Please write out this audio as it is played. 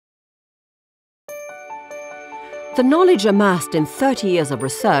The knowledge amassed in 30 years of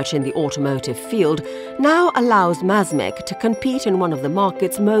research in the automotive field now allows MASMEC to compete in one of the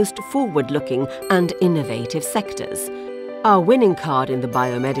market's most forward-looking and innovative sectors. Our winning card in the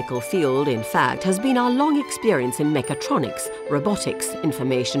biomedical field, in fact, has been our long experience in mechatronics, robotics,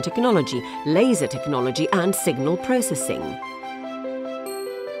 information technology, laser technology, and signal processing.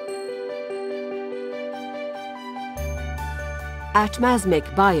 At MASMEC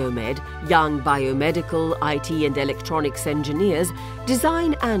Biomed, young biomedical, IT and electronics engineers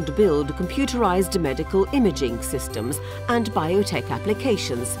design and build computerized medical imaging systems and biotech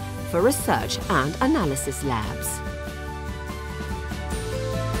applications for research and analysis labs.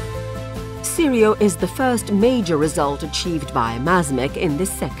 Sirio is the first major result achieved by MASMEC in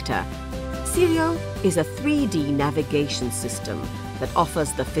this sector. Sirio is a 3D navigation system that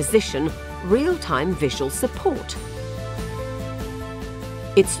offers the physician real-time visual support.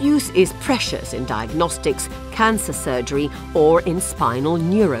 Its use is precious in diagnostics, cancer surgery, or in spinal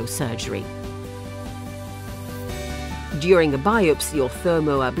neurosurgery. During a biopsy or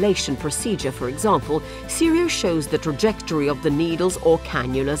thermoablation procedure, for example, Sirio shows the trajectory of the needles or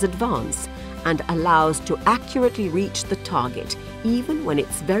cannulas advance and allows to accurately reach the target, even when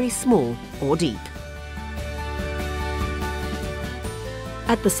it's very small or deep.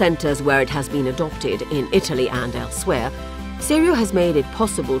 At the centres where it has been adopted, in Italy and elsewhere, Sirio has made it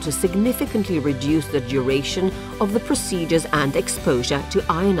possible to significantly reduce the duration of the procedures and exposure to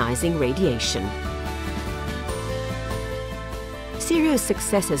ionizing radiation. Sirio's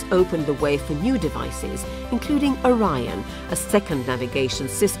success has opened the way for new devices, including Orion, a second navigation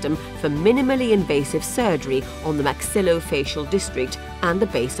system for minimally invasive surgery on the maxillofacial district and the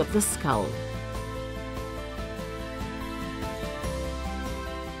base of the skull.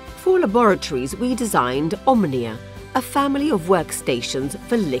 For laboratories, we designed Omnia, a family of workstations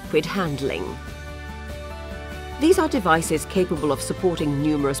for liquid handling. These are devices capable of supporting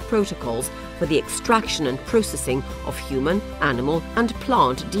numerous protocols for the extraction and processing of human, animal, and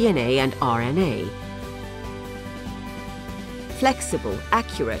plant DNA and RNA. Flexible,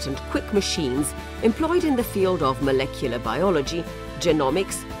 accurate, and quick machines employed in the field of molecular biology,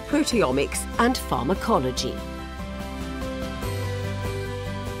 genomics, proteomics, and pharmacology.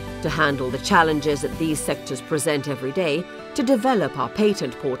 To handle the challenges that these sectors present every day, to develop our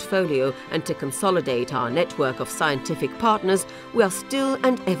patent portfolio and to consolidate our network of scientific partners, we are still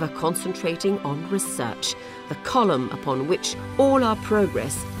and ever concentrating on research, the column upon which all our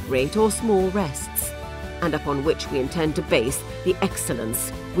progress, great or small, rests, and upon which we intend to base the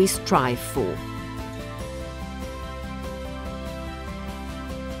excellence we strive for.